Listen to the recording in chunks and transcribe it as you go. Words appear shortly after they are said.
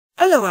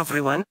Hello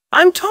everyone,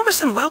 I'm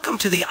Thomas and welcome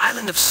to the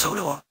island of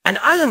Sodor, an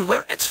island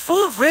where it's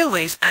full of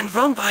railways and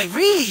run by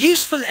really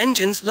useful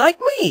engines like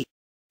me.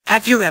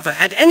 Have you ever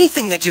had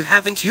anything that you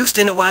haven't used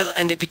in a while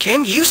and it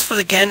became useful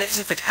again as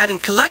if it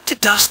hadn't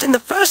collected dust in the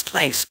first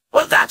place?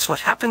 Well, that's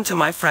what happened to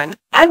my friend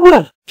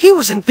Edward. He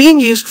wasn't being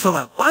used for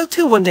a while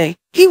till one day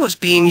he was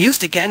being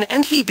used again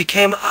and he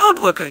became a hard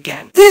worker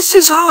again. This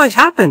is how it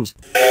happened.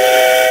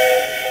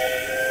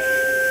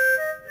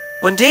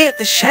 One day at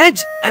the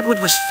sheds,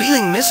 Edward was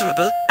feeling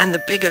miserable, and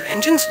the bigger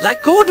engines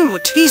like Gordon were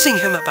teasing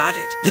him about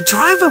it. The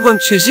driver won't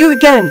choose you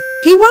again.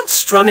 He wants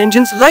strong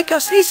engines like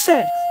us, he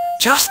said.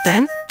 Just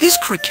then, his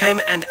crew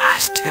came and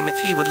asked him if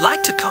he would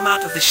like to come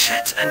out of the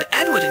sheds, and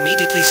Edward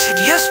immediately said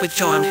yes with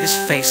joy on his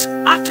face.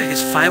 After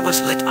his fire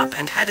was lit up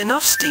and had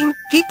enough steam,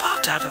 he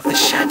popped out of the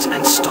sheds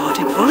and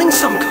started running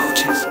some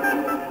coaches.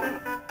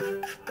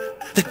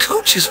 The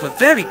coaches were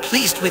very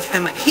pleased with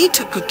him and he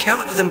took good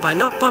care of them by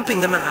not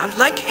bumping them around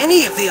like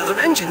any of the other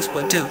engines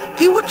would do.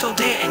 He worked all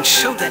day and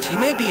showed that he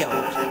may be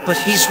old, but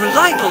he's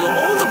reliable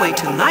all the way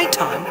till night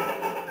time.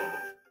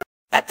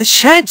 At the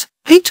sheds,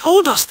 he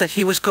told us that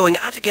he was going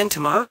out again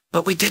tomorrow,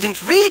 but we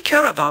didn't really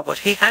care about what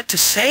he had to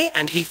say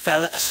and he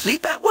fell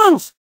asleep at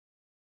once.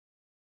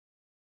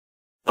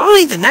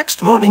 Only the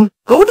next morning,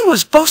 Gordon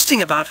was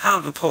boasting about how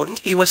important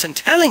he was and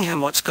telling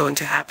him what's going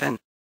to happen.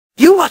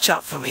 You watch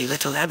out for me,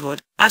 little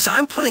Edward, as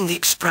I'm pulling the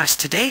express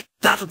today.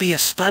 That'll be a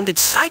splendid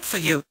sight for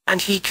you.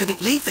 And he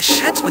couldn't leave the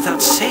sheds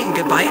without saying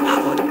goodbye.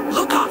 Edward,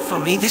 look out for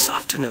me this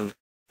afternoon.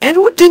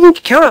 Edward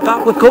didn't care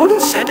about what Gordon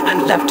said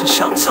and left to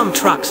shunt some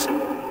trucks.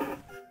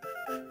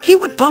 He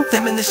would bump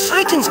them in the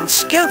sidings and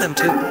scare them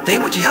too. They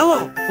would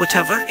yell,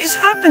 whatever is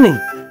happening.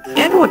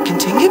 Edward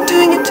continued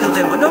doing it till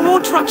there were no more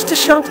trucks to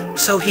shunt,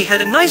 so he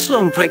had a nice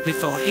long break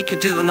before he could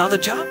do another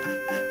job.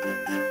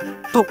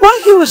 But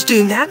while he was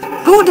doing that,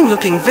 Gordon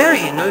looking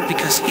very annoyed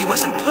because he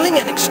wasn't pulling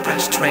an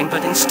express train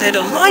but instead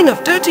a line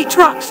of dirty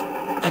trucks.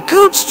 A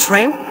goods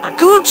train,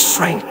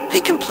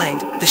 he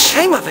complained. The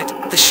shame of it,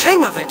 the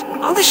shame of it,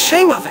 oh the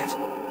shame of it.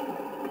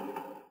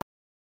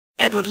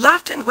 Edward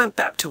laughed and went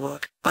back to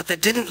work, but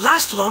that didn't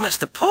last long as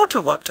the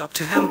porter walked up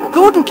to him.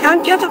 Gordon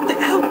can't get up the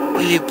hill.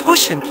 Will you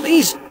push him,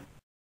 please?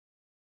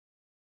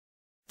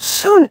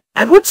 Soon,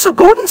 Edward saw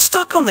Gordon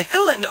stuck on the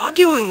hill and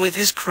arguing with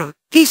his crew.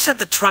 He said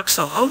the trucks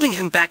are holding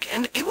him back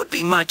and it would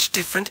be much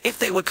different if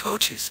they were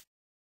coaches.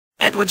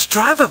 Edward's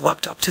driver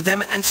walked up to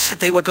them and said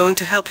they were going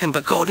to help him,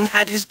 but Gordon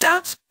had his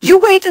doubts. You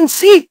wait and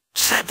see,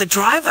 said the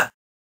driver.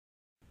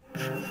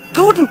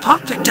 Gordon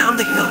parked it down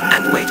the hill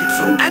and waited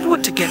for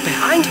Edward to get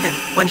behind him.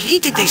 When he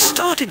did, they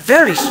started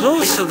very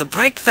slowly so the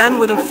brake van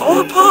wouldn't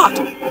fall apart.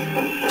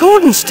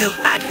 Gordon still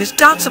had his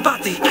doubts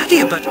about the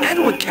idea, but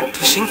Edward kept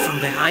pushing from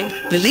behind,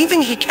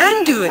 believing he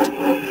can do it.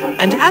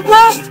 And at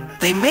last,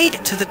 they made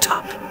it to the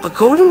top, but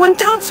Gordon went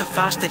down so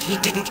fast that he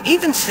didn't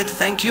even say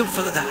thank you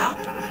for the help.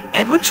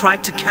 Edward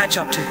tried to catch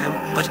up to him,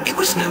 but it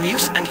was no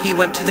use and he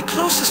went to the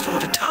closest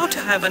water tower to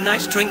have a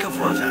nice drink of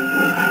water.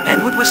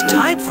 Edward was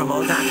tired from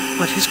all that,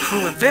 but his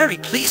crew were very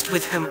pleased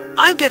with him.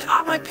 I'll get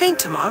out my paint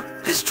tomorrow,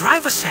 his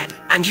driver said,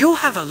 and you'll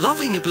have a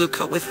lovely new blue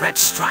coat with red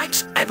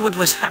stripes. Edward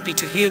was happy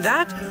to hear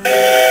that.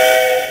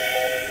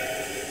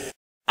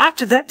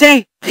 After that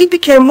day, he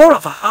became more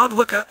of a hard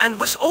worker and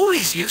was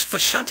always used for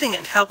shunting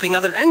and helping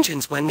other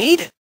engines when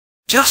needed.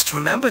 Just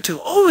remember to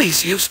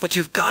always use what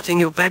you've got in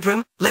your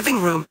bedroom, living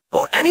room,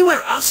 or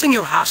anywhere else in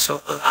your house,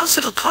 or else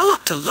it'll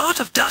collect a lot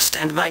of dust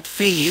and might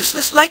feel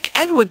useless like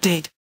Edward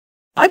did.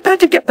 I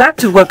better get back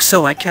to work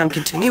so I can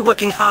continue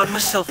working hard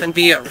myself and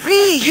be a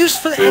really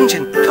useful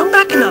engine. Come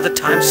back another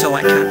time so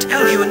I can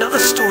tell you another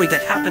story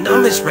that happened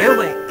on this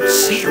railway.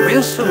 See you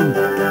real soon.